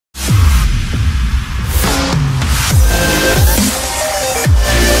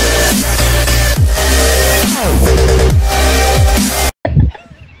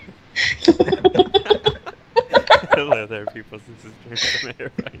there, people. This is James from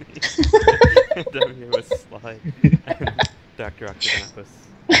Air W was Sly and Dr. Octopus.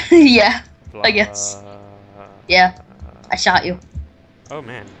 Yeah, Blah, I guess. Yeah, I shot you. Oh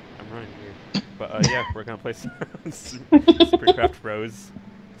man, I'm running weird. But yeah, we're gonna play some Supercraft Rose.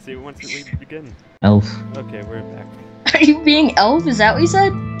 See once we begin. Elf. Okay, we're back. Are you being elf? Is that what you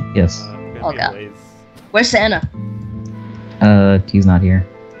said? Yes. We're gonna Oh, be God. Blaze. Where's Santa? He's not here.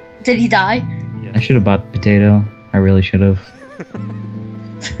 Did he die? Yes. I should have bought potato. I really should have.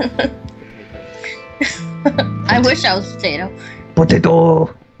 I wish I was potato.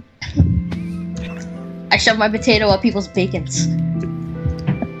 Potato! I shove my potato up people's bacons.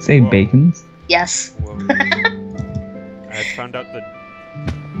 Say Whoa. bacons. Yes. Whoa. I found out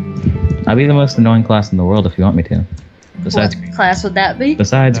that I'll be the most annoying class in the world if you want me to. Besides, What class would that be?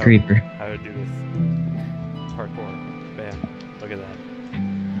 besides No. Creeper. how to do this. Parkour. Bam. Look at that.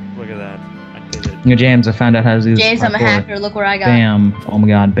 Look at that. I did it. Yo, James, I found out how to do this. James, I'm a parkour. hacker. Look where I got. Bam. Oh my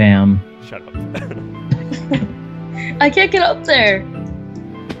god, bam. Shut up. I can't get up there.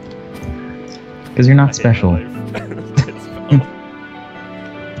 Because you're I not hate special. my life. It's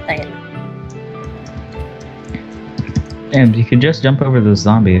Dang it. James, you could just jump over the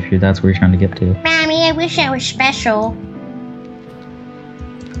zombie if that's where you're trying to get to. Mommy, I wish I was special.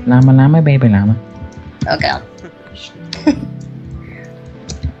 Llama, llama, baby llama. Oh god.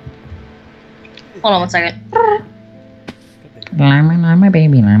 Hold on one second. Llama, llama,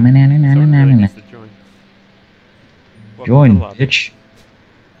 baby llama, na na na na Someone na really na. needs to join. Welcome to Join, the lobby. bitch.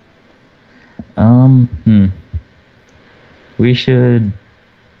 We should.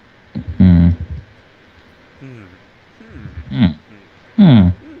 Hmm. Hmm. Hmm.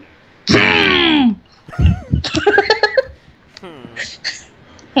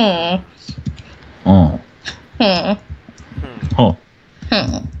 Oh. Hmm. Oh.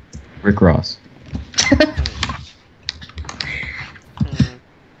 Hmm. Rick Ross.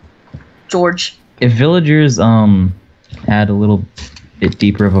 George. If villagers had a little bit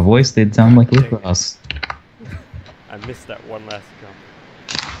deeper of a voice, they'd sound like Rick Ross. I missed that one last jump.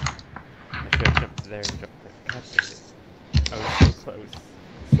 I should have jumped there and jumped there. God dang it. I was so close.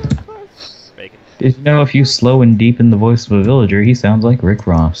 So close. Bacon. Did you know if you slow and deepen the voice of a villager, he sounds like Rick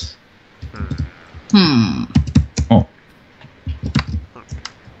Ross? Hmm. Oh.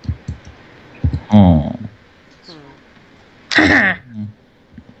 Oh.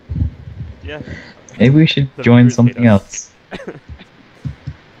 Yeah. Maybe we should The join viewers hate something us. else.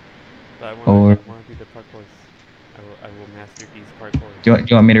 But I Or- want to be the parkour. I will master these parkour. Do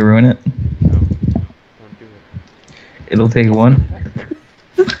you want me to ruin it? No, don't do it. It'll take one.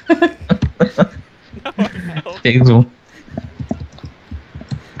 No, help. Takes one.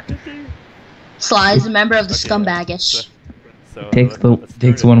 Sly is a member of the Okay, Scumbagish. So Takes let's the- turn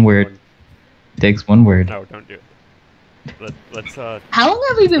takes it one into word. Takes one word. No, don't do it. Let's How long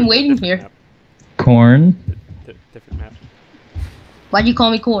have we been put a waiting different here? map. Corn. Different map. Why'd you call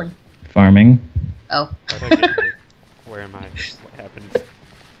me corn? Farming. Oh. How'd I get here? Where am I? What happened?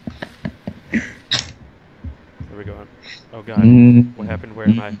 Where we going? Oh god. What happened? Where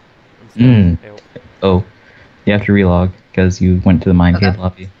am I? I'm still help. Oh. You have to relog, because you went to the mine cave Okay.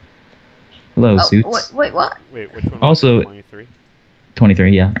 lobby. Hello, Oh, Suits. wait, what? Wait, which one? Also- was 23?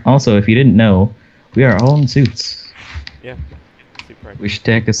 23, yeah. Also, if you didn't know, we are all in suits. Yeah. Super right. We should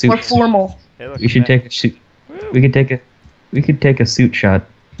take a suit. We're formal. Hey, look, We should I'm take a suit. back. Woo! We could take a suit shot.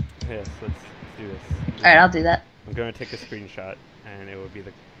 Yes, let's do this. Alright, I'll do that. I'm gonna take a screenshot, and it will be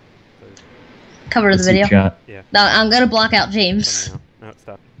the Cover A the suit video. shot. No, I'm gonna block out James. thumbnail.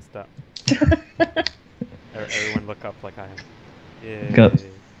 No, stop. Everyone look up like I am. Yeah. Go.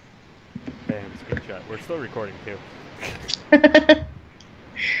 Bam, screenshot. We're still recording too.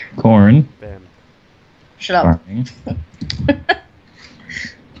 Corn. Bam. Shut up. Farming.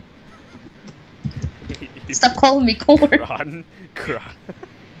 Stop calling me corn. Cron.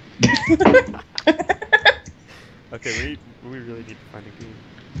 Okay, we really need to find a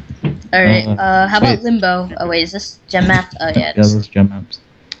game. Alright, how about wait. Limbo? Oh wait, is this gem map? Oh yeah, it Yeah, is. those gem maps.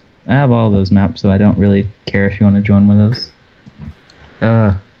 I have all those maps, so I don't really care if you want to join with us.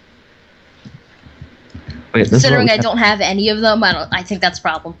 Wait, this is what Considering we I have- don't have any of them, I think that's a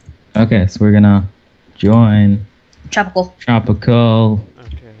problem. Okay, so we're gonna join Tropical. Tropical.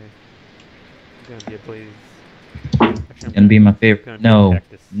 Okay. It's gonna be a blaze. Actually, Gonna be my gonna favorite. be a No,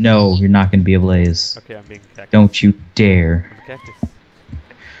 cactus. no, you're not gonna be a blaze. Okay, I'm being cactus. Don't you dare. I'm a cactus.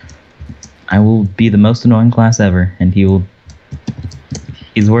 I will be the most annoying class ever, and he will.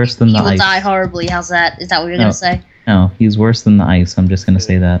 He's worse than He the will ice. die horribly. How's that? Is that what you're No. gonna say? No, he's worse than the ice. I'm just gonna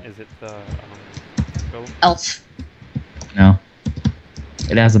say that. Is it the golem? Elf. No.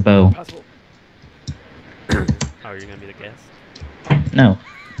 It has a bow. Possible. Oh Oh, you're gonna be the guest? No.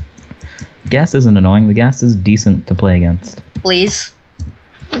 Gas isn't annoying. The gas is decent to play against. Please.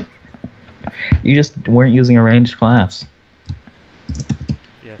 You just weren't using a ranged class.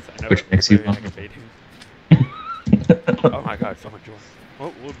 Yes, I know. Which it's makes you very vulnerable. aggravating. Oh my god, so much joy.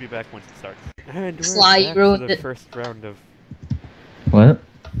 Well, we'll be back once it starts. And we're Sly, you back for ruined the it. first round of... What?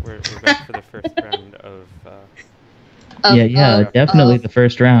 We're back for the first round of... Definitely the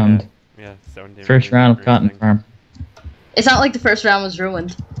first round. Yeah, sound damage First round of or Cotton anything. Farm. It's not like the first round was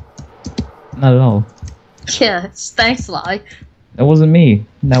ruined. Not at all. Yes, thanks, Sly. That wasn't me.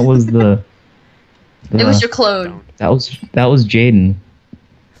 That was the. It was your clone. Don't. That was Jaden.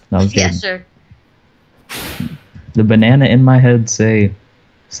 That was Yeah, Jaden. sure. The banana in my head said,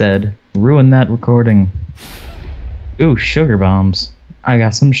 ruin that recording. Ooh, sugar bombs. I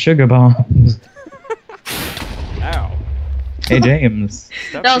got some sugar bombs. Ow. Hey James.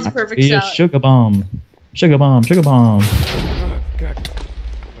 Stop That was a being- perfect Be a shot. sugar bomb. Sugar bomb, sugar bomb. Oh, God.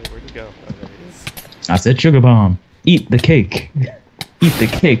 Wait, where'd he go? Oh, there he is. I said sugar bomb. Eat the cake. Eat the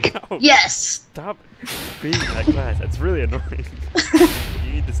cake. Oh, Yes! stop being that class. That's really annoying.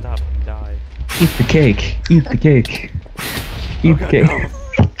 You need to stop and die. Eat the cake. Eat the cake. Eat the Oh, cake.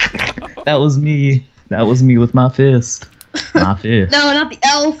 God, no. That was me. That was me with my fist. My fist. No, not the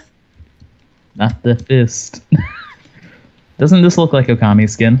elf! Not the fist. Doesn't this look like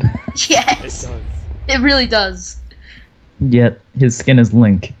Okami's skin? It Yes! does. It really does. Yet his skin is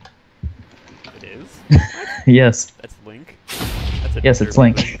Link. It is? Yes. That's Link? That's a Yes, it's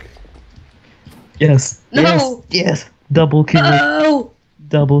dirty Link. Yes. No! Yes. Yes. Double kill. Oh!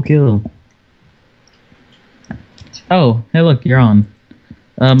 Double kill. Oh, hey look, you're on.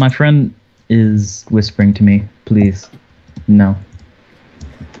 My friend is whispering to me. Please. No.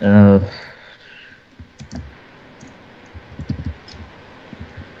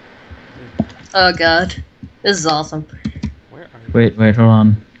 Oh god. This is awesome. Where are you? Wait, hold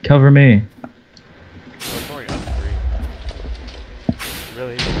on. Cover me. Oh, it's only us three.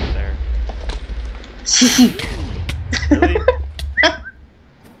 Really? There. Really?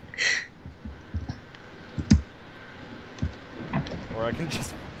 Or I can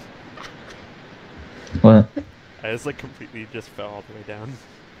just... What? I just like completely just fell all the way down.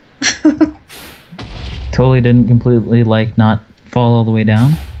 Totally didn't completely not fall all the way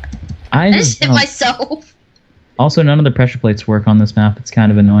down. I just hit myself. Also, none of the pressure plates work on this map. It's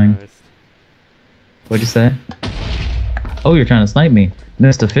kind of annoying. What'd you say? Oh, you're trying to snipe me.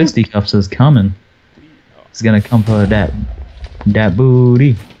 Mr. Fisticuffs is coming. He's gonna come for that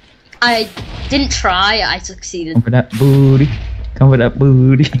booty. I didn't try, I succeeded. Come for that booty. Come for that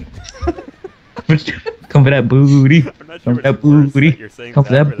booty. Come for that booty. I'm not Come sure for that which worse booty. that you're saying Come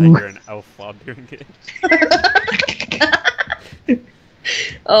for that that or that you're booty. an elf while doing it.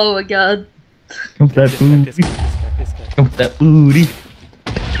 Oh my god. Come for that booty. Come for that booty.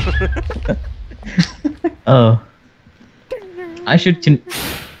 Oh. I should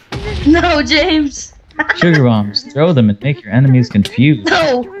No, James! sugar bombs. Throw them and make your enemies confused.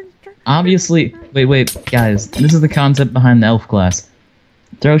 No! Obviously, wait, guys. This is the concept behind the elf class.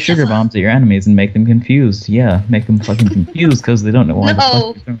 Throw sugar bombs at your enemies and make them confused. Yeah, make them fucking confused because they don't know why the fuck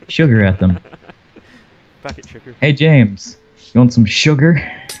No. you're throwing sugar at them. Packet sugar. Hey James, you want some sugar?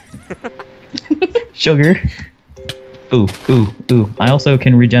 Sugar? Ooh. I also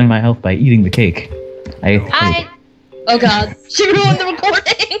can regen my health by eating the cake. Oh god. She ruined the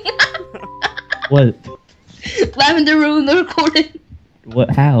recording! What? Lavender ruined the recording. What?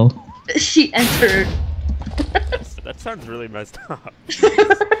 How? She entered. That sounds really messed up.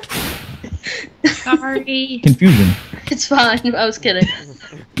 Sorry. Confusion. It's fine, I was kidding.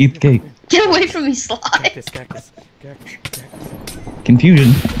 Eat the cake. Get away from me, Sly! Cactus.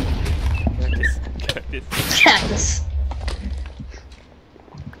 Confusion. Cactus. Cactus.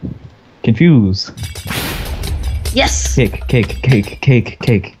 Confuse. Yes! Cake.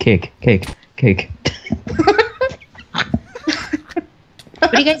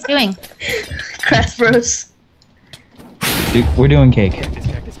 What are you guys doing? Crash Bros. Dude, we're doing cake.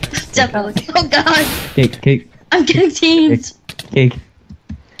 Cactus. Definitely. Oh god! Cake. I'm getting teamed! Cake.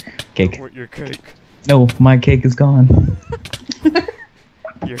 Your cake. No, my cake is gone.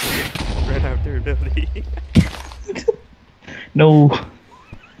 Your cake ran out durability. No.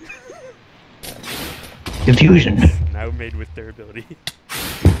 Confusion. Now made with durability.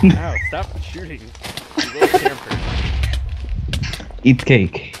 Ow, stop shooting. You little camper. Eat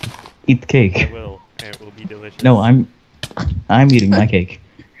cake. I will, and it will be delicious. No, I'm eating my cake.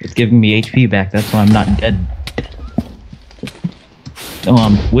 It's giving me HP back, that's why I'm not dead. No,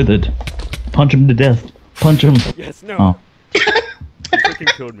 I'm withered. Punch him to death. Punch him. Yes, no. Oh. He freaking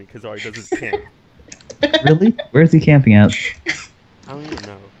killed me because all he does is camp. Really? Where's he camping at? I don't even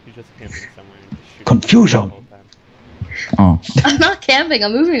know. He's just camping somewhere and just shooting Confusion. the whole time. Oh. I'm not camping.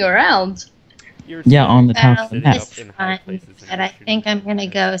 I'm moving around. You're Yeah, on the top of the sitting map. up It's in high fine, places and but you're I shooting think I'm gonna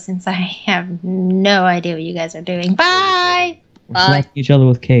at go since I have no idea what you guys are doing. Bye! We're Bye. slapping each other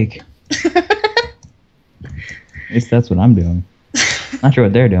with cake. At least that's what I'm doing. Not sure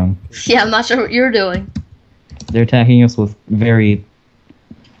what they're doing. Yeah, I'm not sure what you're doing. They're attacking us with very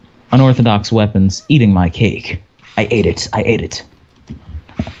unorthodox weapons, eating my cake. I ate it. I ate it.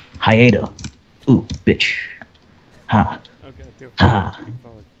 Hyena. Ooh, bitch. Ha. Okay, go Ah.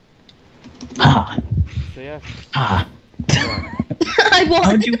 forward. Ha. So yeah, Ha. I won.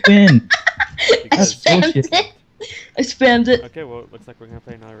 How'd you win? I because spammed bullshit. it. I spammed it. okay, well, it looks like we're gonna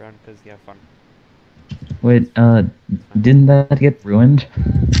play another round because you have fun. Wait, didn't that get ruined?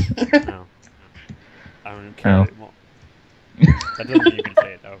 No, I don't care Oh. anymore. That doesn't mean you can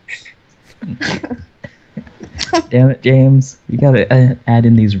say it though. Damn it, James. You gotta add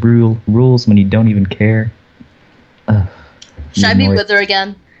in these rules when you don't even care. Should I be annoyed. Wither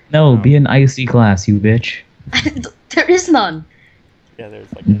again? No, be an icy class, you bitch. There is none. Yeah, there's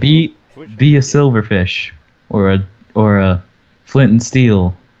like Be a silverfish, or a flint and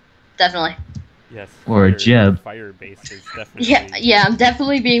steel, Yes. or a fire- Jeb. Fire base is definitely. Yeah, I'm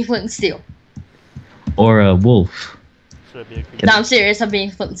definitely being Flint and Steel. or a wolf. Should be a good No, I'm serious. I'm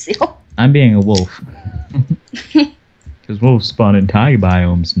being Flint and Steel. I'm being a wolf. Because wolves spawn in tie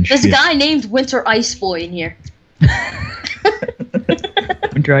biomes and There's a shit. guy named Winter Ice Boy in here.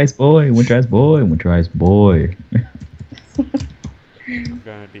 Winter ice boy, winter ice boy, winter ice boy.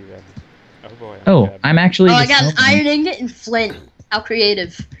 gonna be ready. Oh boy. Oh, Jeb. I'm actually. Oh, I the got an snowman. iron ingot and flint. How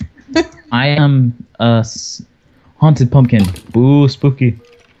creative. I am a haunted pumpkin. Ooh, spooky.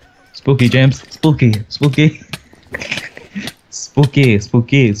 Spooky, James. Spooky, spooky. Spooky,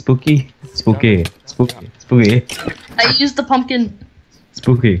 spooky, spooky. Spooky, spooky, spooky. I used the pumpkin.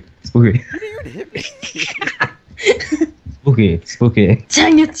 Spooky, spooky. You didn't even hit me. Spooky, spooky.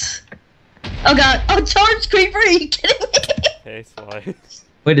 Dang it. Oh god. Oh, charge creeper. Are you kidding me? Hey, Sly.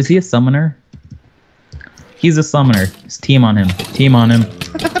 Wait, is he a summoner? He's a summoner. Just team on him. Team on him.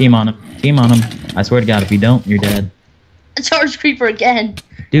 Team on him. Team on him. I swear to God, if you don't, you're dead. Charge creeper again.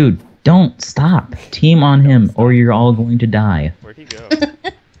 Dude, don't stop. Team on him, or you're all going to die. Where'd he go?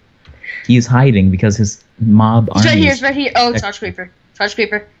 He's hiding because his mob He's right army. here. He's right here. Oh, charge creeper. Charge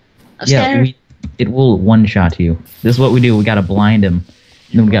creeper. I'm Yeah, scared. it will one-shot you. This is what we do. We gotta blind him.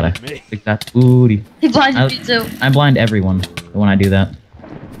 Then we gotta blinded me. pick that booty. He blinded me too. I blind everyone when I do that.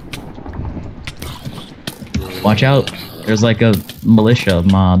 Watch out. There's like a militia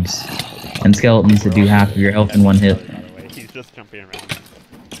of mobs and skeletons that do half of your health in one hit. By the way, he's just jumping around.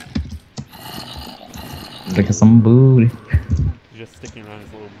 Pick us some booty. He's just sticking around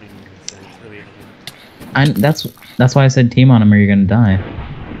his little minions, and it's really annoying. That's why I said team on him or you're gonna die.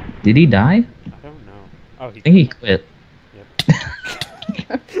 Did he die? I don't know. Oh, I think he quit. Yep.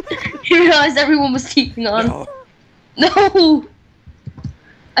 He realized everyone was keeping on. No. No!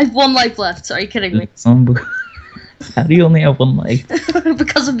 I have 1 life left. Are you kidding me? Some boo- How do you only have one life?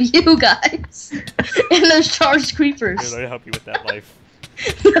 Because of you guys. And those charged Here, creepers. let me help you with that life.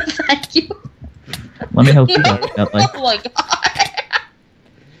 Thank you. Let me help you out with that life. Oh my god.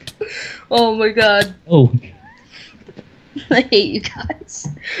 Oh my god. Oh, I hate you guys.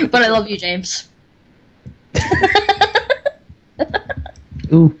 But I love you, James.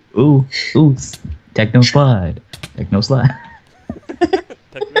 ooh, ooh, ooh. Techno slide. Techno slide.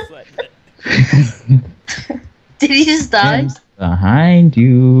 Techno slide. Did he just die? James, behind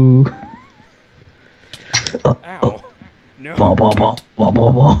you. Ow. No. Blah, blah, blah, blah,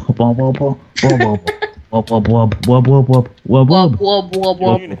 blah, blah, blah, blah, blah, blah, blah, blah, blah, blah, blah, blah, blah, blah, Wub, blah. wub, wub, You don't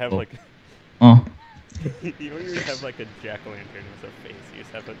wub. even have like Oh, you don't even have like a jack-o'-lantern with a face. You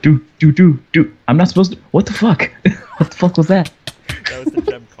just have a do. I'm not supposed to. What the fuck? What the fuck was that? that was the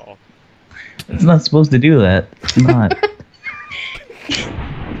Jeb call. It's not supposed to do that. It's not.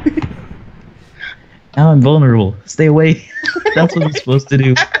 Now I'm vulnerable. Stay away. That's what it's supposed to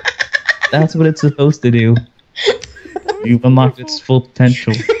do. That's what it's supposed to do. You've unlocked its full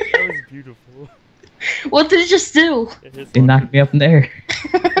potential. That was beautiful. What did it just do? It knocked me up in the air.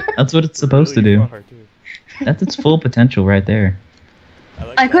 That's what it's supposed to do. That's its full potential right there.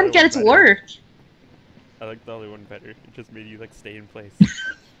 I couldn't get it to work. I like the other one better. It just made you like stay in place.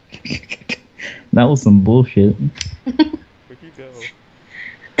 That was some bullshit. Where'd you go?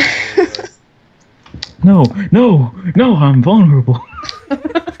 No, I'm vulnerable.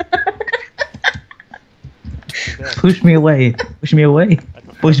 Push me away. Push me away.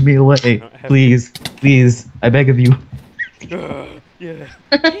 Push me away. Please, I beg of you. Yeah.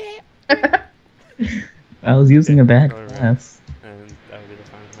 I was using a bad Alright. class. And that would be the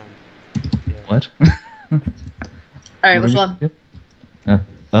final round. Yeah. What? Alright, which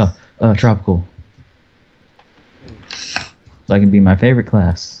one? Tropical. So I can be my favorite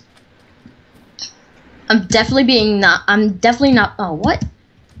class. I'm definitely not. Oh, what?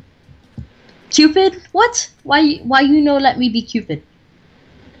 Cupid? What? Why you no let me be Cupid?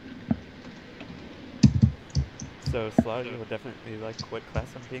 So Slaughter would definitely like what class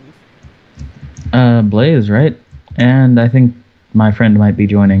I'm being? Blaze, right? And I think my friend might be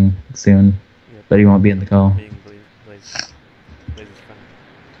joining soon, Yeah, but he won't be in the call. being Blaze. Blaze is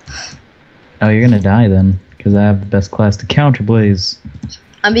fun. Oh, you're gonna die then, because I have the best class to counter Blaze.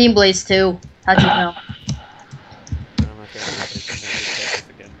 I'm being Blaze too. How'd you know? I'm not gonna play cactus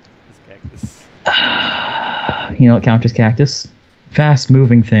again. This cactus. You know what counters cactus?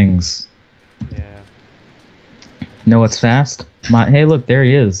 Fast-moving things. Yeah. Know what's fast? Hey, look, there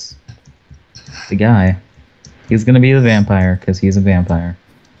he is. The guy. He's gonna be the vampire, because he's a vampire.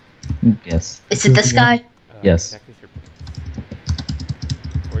 Yes. Is it this guy? Yes. Cactus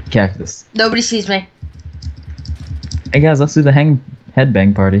or Cactus. Nobody sees me. Hey guys, let's do the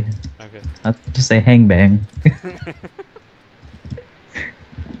headbang party. Okay. Let's just say hang bang.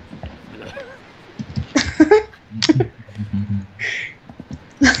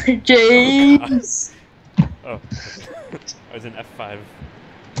 James. Oh. I was in F5.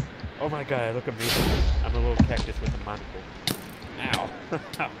 Oh my god, I look amazing. I'm a little cactus with a monocle. Ow.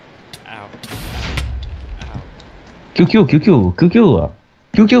 Ow. Ow. Ow. QQ, QQ, QQ,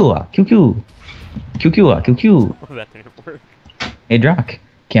 QQ, QQ, QQ, QQ. Oh, that didn't work. Hey, Drock.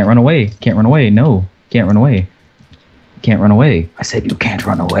 Can't run away. Can't run away. No. Can't run away. Can't run away. I said you can't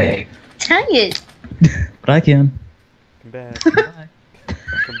run away. Dang it. But I can. Come back. Come back.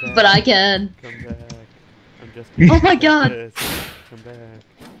 But I can. Come back. I'm just. Oh my god. Come back.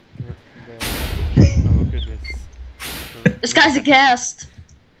 Come back. Oh goodness. Oh, This guy's a cast.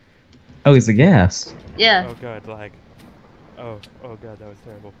 Oh, he's a gas. Yeah. Oh god, lag. Oh god, that was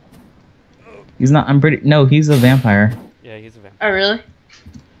terrible. He's not. No, he's a vampire. Yeah, he's a vampire. Oh, really?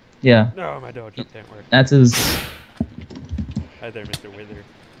 Yeah. No, my dog jump didn't work. That's his. Hi there, Mr. Wither.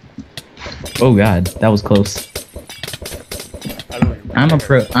 Oh god, that was close. I don't even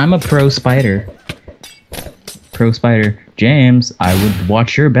I'm a pro spider. Pro spider. James, I would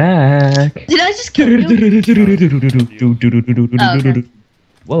watch your back. Did I just kill you? Oh, okay.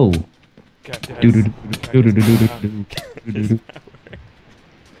 Whoa. Cactus.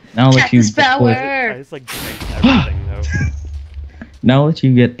 Now I'll let you Cactus get poisoned. I power. just like drank everything though. Now I'll let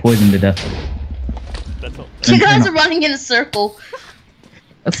you get poisoned to death. That's all. You guys are running in a circle.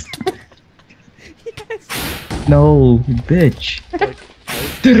 That's- Yes. No, bitch. Like,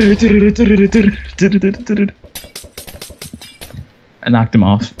 I knocked him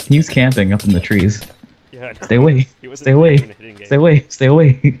off. He's camping up in the trees. yeah. I know. Stay away. He wasn't Stay away. even hitting game. Stay away. Stay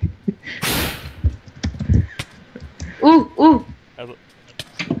away. Ooh, ooh. I lo-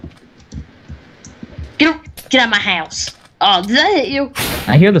 Get out of my house. Oh, did I hit you?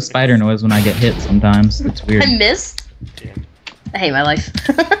 I hear the spider noise when I get hit sometimes. It's weird. I missed. Yeah. I hate my life.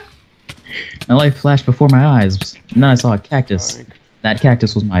 My life flashed before my eyes. And then I saw a cactus. Sorry. That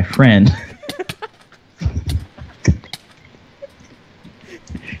cactus was my friend.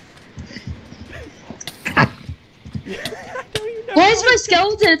 Why is my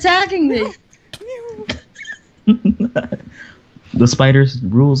skeleton attacking me? The spiders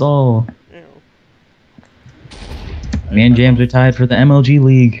rules all. Ew. Me and James are tied for the MLG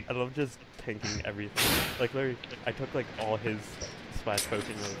League. I love just tanking everything. Like, literally, I took like all his splash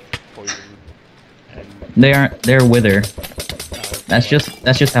potion of poison, and They're wither. uh, That's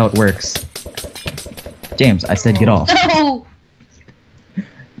just how it works. James, I said get off. No.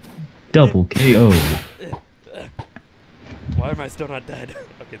 Double KO. Why am I still not dead?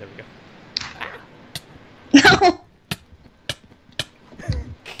 Okay, there we go. No.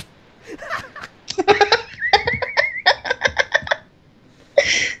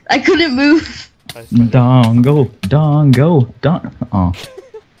 I couldn't move. Hi, spider. Dongo, dongo, don. Oh.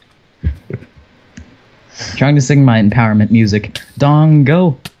 Trying to sing my empowerment music.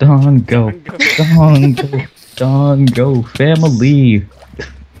 Dongo, dongo, dongo, dongo, family.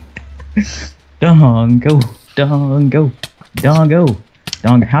 Dongo, dongo, dongo,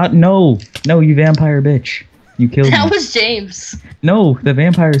 dongo. How? No, you vampire bitch. You killed me. That was James. No, the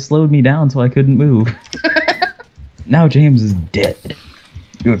vampire slowed me down so I couldn't move. Now James is dead.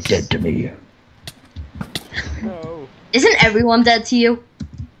 You're dead to me. No. Isn't everyone dead to you?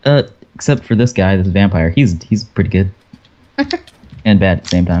 Except for this guy, this vampire. He's pretty good. And bad at the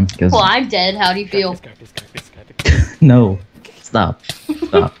same time. Because Well, I'm dead. How do you feel? Cactus. no. Stop.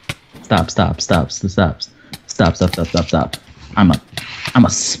 Stop. Stop. Stop. I'm a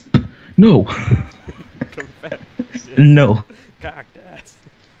no. Come back. No. Cactus.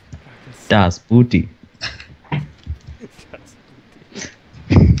 Das Booty.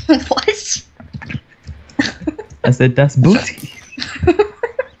 What? I said das Booty.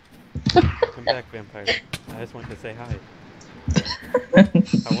 Come back, vampire. I just wanted to say hi.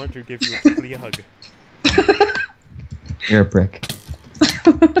 I want to give you a flea hug. You're a prick.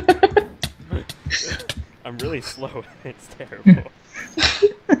 I'm really slow. It's terrible.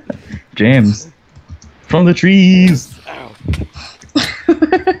 James. From the trees. Ow.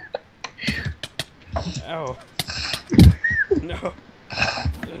 Ow. No.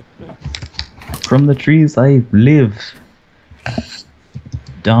 From the trees I live.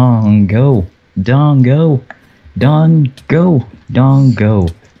 Dongo. Dongo. Dongo.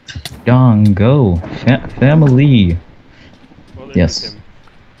 Dongo. Dongo. Family. Well, there's Yes. him.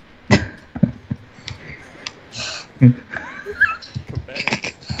 Come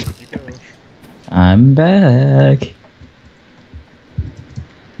back. Where'd you go? I'm back.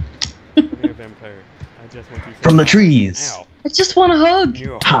 Come here, vampire. I just want you to say From the hi. trees. Ow. I just want a hug.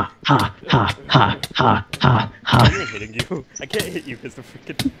 You. Ha ha ha ha ha ha ha. I'm not hitting you. I can't hit you because the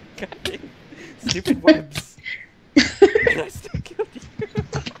freaking goddamn stupid webs. And I still killed you.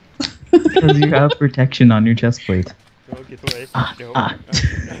 Because you have protection on your chest plate. Go get away. No.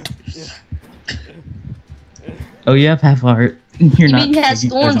 Yeah. Oh, you have half heart. You're You not. mean he has you-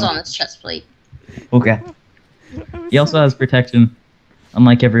 there's thorns no- on his chest plate? Okay. I was He also so- has protection,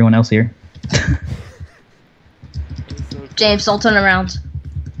 unlike everyone else here. I was so James, don't turn around.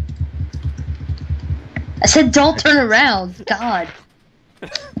 I said don't turn around. God.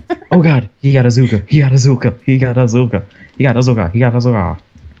 Oh God, he got a Zuka. He got a Zuka. He got a Zuka. He got a Zuka. He got a Zuka.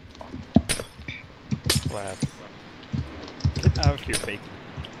 class. Get out of here, bacon.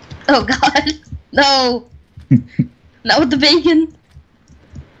 Oh God. No. Not with the bacon.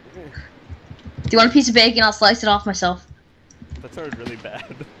 Do you want a piece of bacon? I'll slice it off myself. That sounded really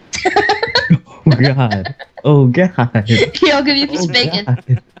bad. Oh God. Oh God. Here, I'll give you a piece Oh of bacon.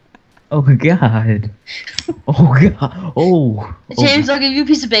 God. Oh God. Oh God. Oh. James, I'll give you a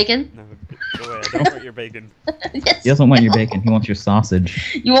piece of bacon. No, go away. I don't want your bacon. Yes. He doesn't want your bacon. He wants your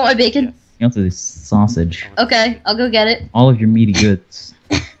sausage. You want my bacon? Yes. He wants his sausage. I want Okay, I'll go get it. All of your meaty goods.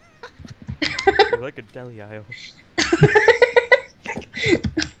 You're like a deli aisle.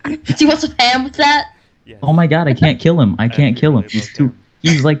 Do you want some ham with that? Yes. Oh my God, I can't kill him. I can't kill him. He's too.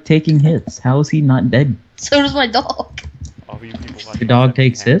 He's like taking hits. How is he not dead? So does my dog. All of you people watching Your dog this,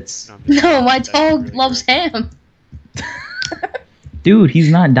 takes have- hits? I'm just No, kidding. my That's dog really loves great. ham. Dude, he's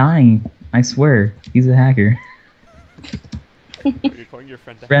not dying. I swear. He's a hacker. You're calling your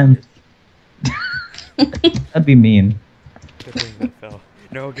friend a Friend. hacker? That'd be mean. Good thing that fell.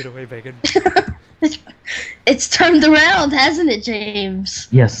 No, get away, bacon. It's turned around, hasn't it, James?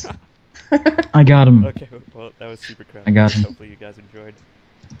 Yes. I got him. Okay, well, that was super crap. I got him. Hopefully you guys enjoyed.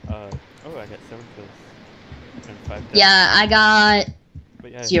 Oh, I got 7 kills. And 5 deaths. Yeah, I got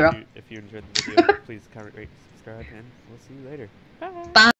But yeah, 0. If you enjoyed the video, please comment, rate, subscribe, and we'll see you later. Bye! Bye.